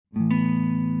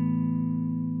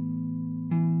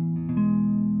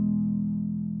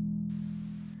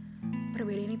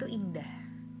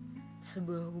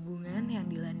Sebuah hubungan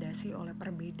yang dilandasi oleh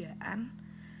perbedaan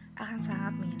akan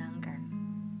sangat menyenangkan.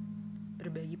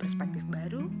 Berbagi perspektif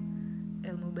baru,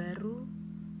 ilmu baru,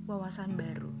 wawasan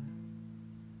baru.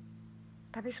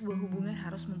 Tapi sebuah hubungan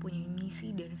harus mempunyai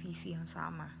misi dan visi yang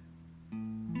sama.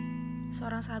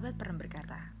 Seorang sahabat pernah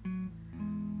berkata,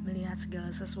 melihat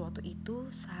segala sesuatu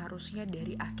itu seharusnya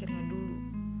dari akhirnya dulu,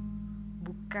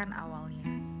 bukan awalnya.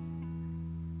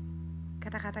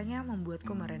 Kata-katanya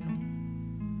membuatku merenung.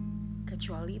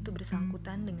 Kecuali itu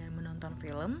bersangkutan dengan menonton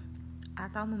film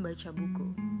atau membaca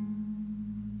buku.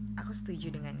 Aku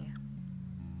setuju dengannya.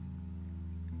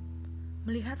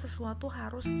 Melihat sesuatu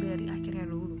harus dari akhirnya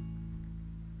dulu.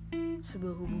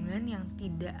 Sebuah hubungan yang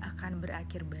tidak akan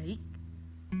berakhir baik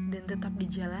dan tetap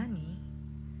dijalani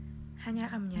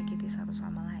hanya akan menyakiti satu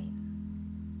sama lain.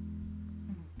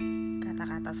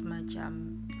 Kata-kata semacam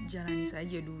jalani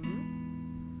saja dulu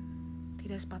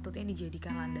tidak sepatutnya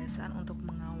dijadikan landasan untuk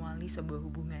mengawali sebuah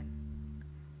hubungan.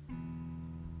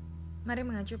 Mari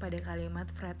mengacu pada kalimat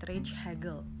Friedrich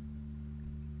Hegel,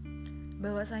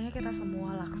 bahwasanya kita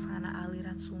semua laksana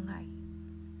aliran sungai,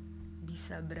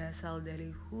 bisa berasal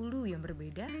dari hulu yang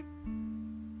berbeda,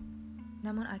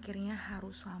 namun akhirnya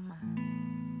harus sama.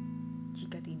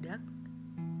 Jika tidak,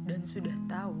 dan sudah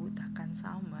tahu takkan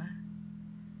sama,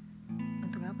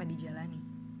 untuk apa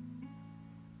dijalani?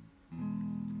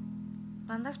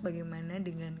 Lantas bagaimana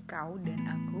dengan kau dan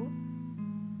aku?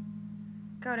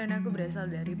 Kau dan aku berasal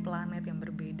dari planet yang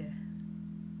berbeda.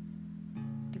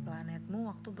 Di planetmu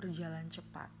waktu berjalan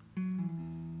cepat.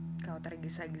 Kau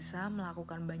tergesa-gesa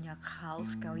melakukan banyak hal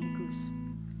sekaligus.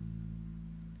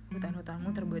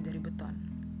 Hutan-hutanmu terbuat dari beton.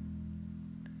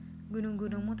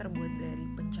 Gunung-gunungmu terbuat dari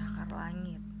pencakar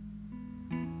langit.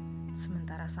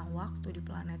 Sementara sang waktu di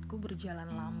planetku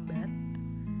berjalan lambat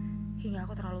hingga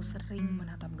aku terlalu sering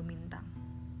menatap gemintang.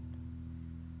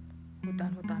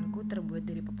 Hutan-hutanku terbuat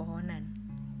dari pepohonan.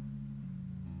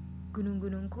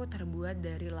 Gunung-gunungku terbuat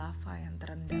dari lava yang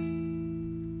terendam.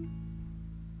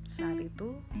 Saat itu,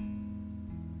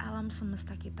 alam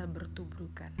semesta kita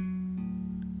bertubrukan.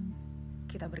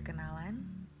 Kita berkenalan,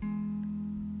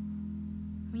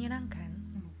 menyenangkan.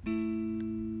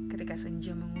 Ketika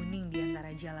senja menguning di antara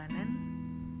jalanan,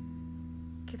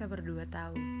 kita berdua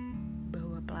tahu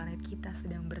bahwa planet kita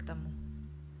sedang bertemu.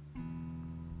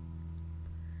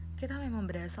 Kita memang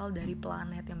berasal dari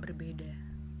planet yang berbeda.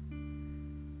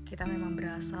 Kita memang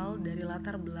berasal dari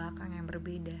latar belakang yang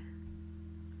berbeda.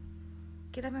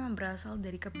 Kita memang berasal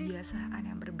dari kebiasaan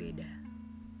yang berbeda.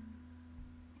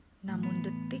 Namun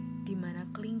detik di mana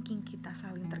kelingking kita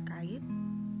saling terkait,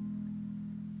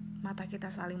 mata kita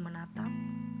saling menatap,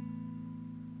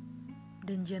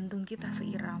 dan jantung kita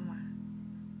seirama,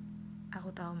 aku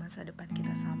tahu masa depan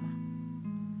kita sama.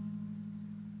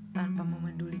 Tanpa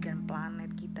memedulikan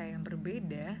planet kita yang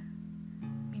berbeda,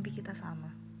 mimpi kita sama.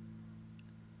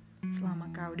 Selama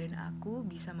kau dan aku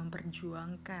bisa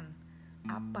memperjuangkan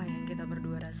apa yang kita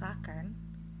berdua rasakan,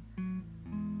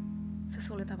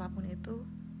 sesulit apapun itu,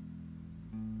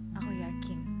 aku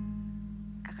yakin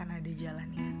akan ada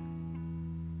jalannya.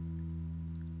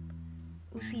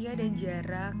 Usia dan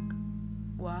jarak,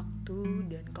 waktu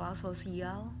dan kelas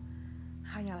sosial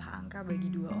hanyalah angka bagi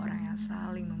dua orang yang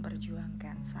saling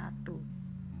memperjuangkan satu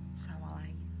sama